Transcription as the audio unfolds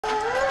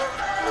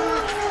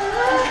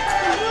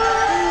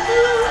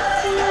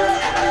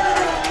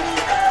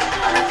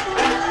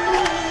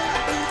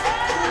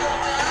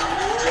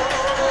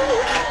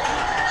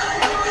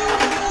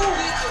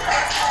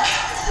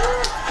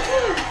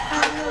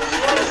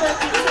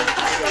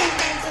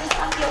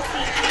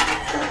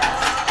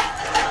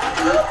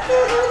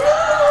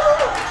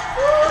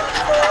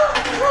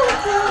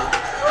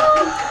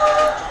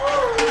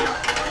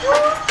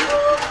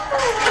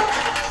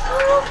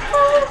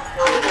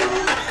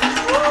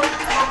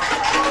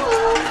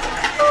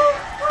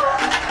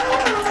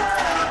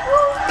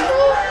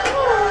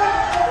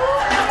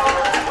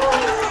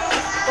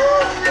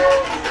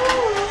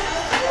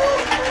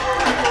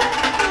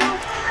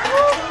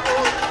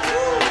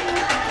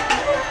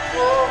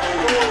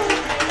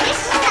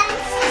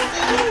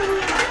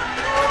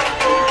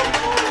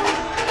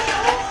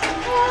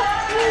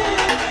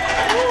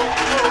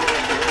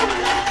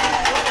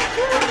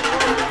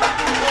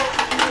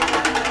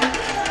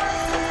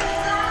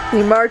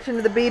You marching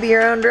to the beat of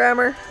your own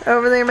drummer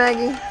over there,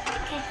 Maggie?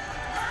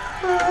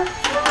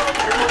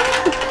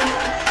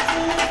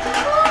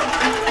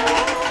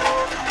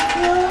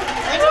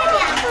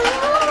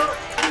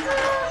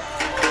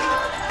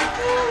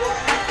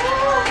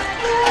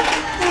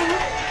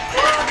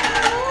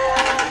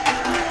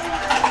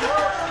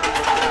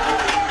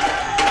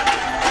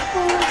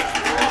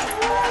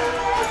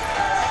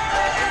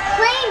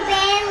 Playing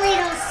band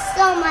leader is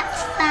so much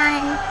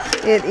fun.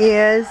 It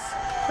is.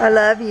 I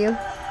love you.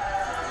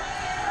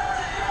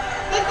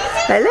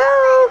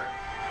 Hello.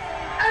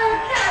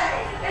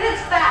 Okay,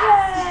 it's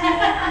fast.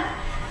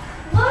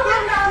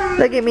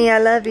 Look at me. I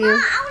love you. I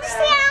want to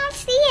see it. I want to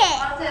see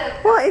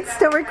it. Well, it's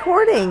still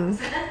recording.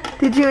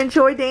 Did you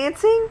enjoy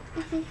dancing?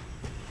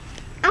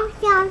 I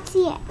want to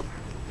see it.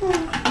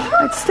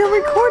 It's still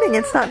recording.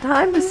 It's not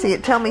time to see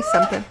it. Tell me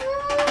something.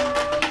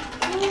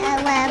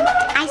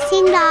 I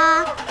sing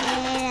off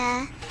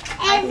and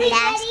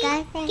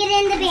Get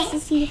in the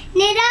band.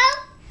 Nitto,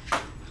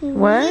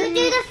 What? you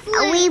do the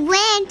flute. We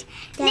went.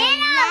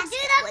 Nitto, do the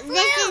flute.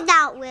 This is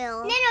not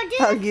Will. Nitto, do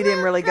Oh, the you flute.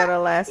 didn't really go to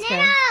Alaska.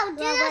 Nitto,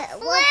 do the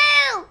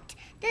flute.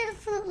 Do the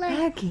flute.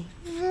 Maggie,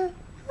 wait.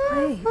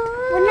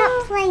 We're not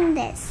playing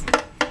this.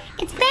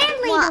 It's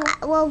band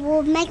leader. Well,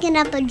 we're making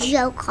up a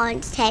joke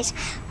contest,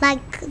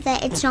 like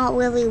that. It's not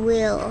really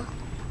Will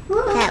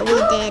that we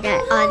did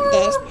on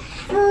this.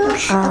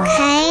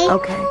 Okay.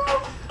 Okay.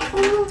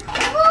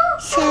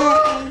 So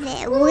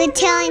we're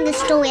telling the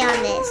story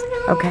on this,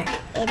 Okay.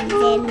 and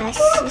then my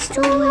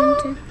sister went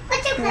to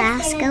What's your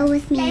Alaska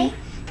with me.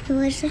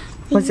 Was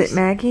it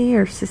Maggie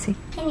or Sissy?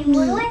 Can you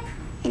blow it?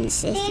 And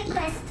Say a Sissy.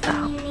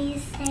 question you need to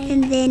say.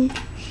 And then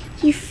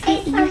you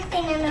Say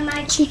something in the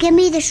mic. she gave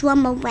me this one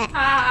moment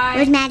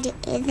with magic,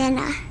 and then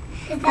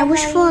I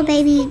wish for a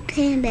baby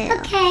panda.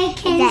 Okay,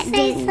 can you That say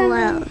didn't something?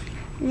 work.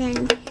 And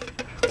then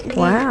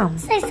Wow.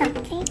 Say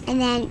something. and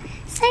then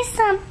Say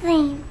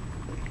something.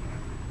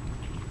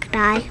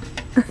 die.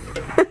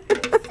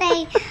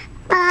 Say,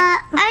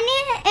 I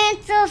need an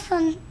answer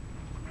from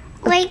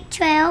grade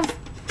 12.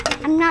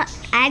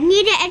 I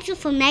need an answer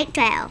from Night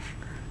 12.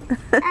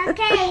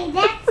 Okay,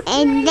 that's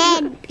And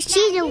then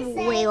she's a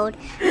weird.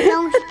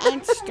 Don't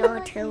answer to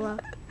her.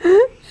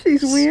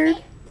 She's weird.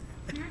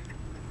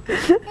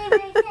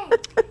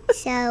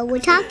 So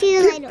we'll talk to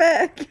you Get later.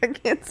 back. I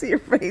can't see your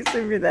face if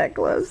you're that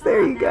close.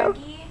 There you go.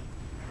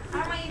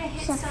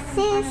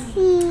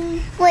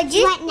 Sissy. Would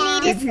you Right now.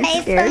 need a Did you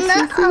space scare from the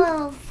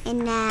Sissy? oven?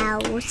 And now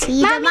we'll see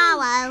you Mommy.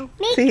 tomorrow.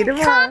 Meet See you the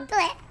tomorrow.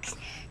 complex.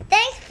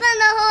 Thanks for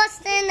the horse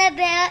and the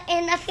bear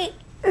and the feet.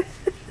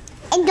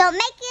 And don't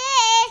make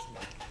it.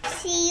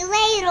 See you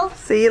later.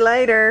 See you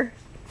later.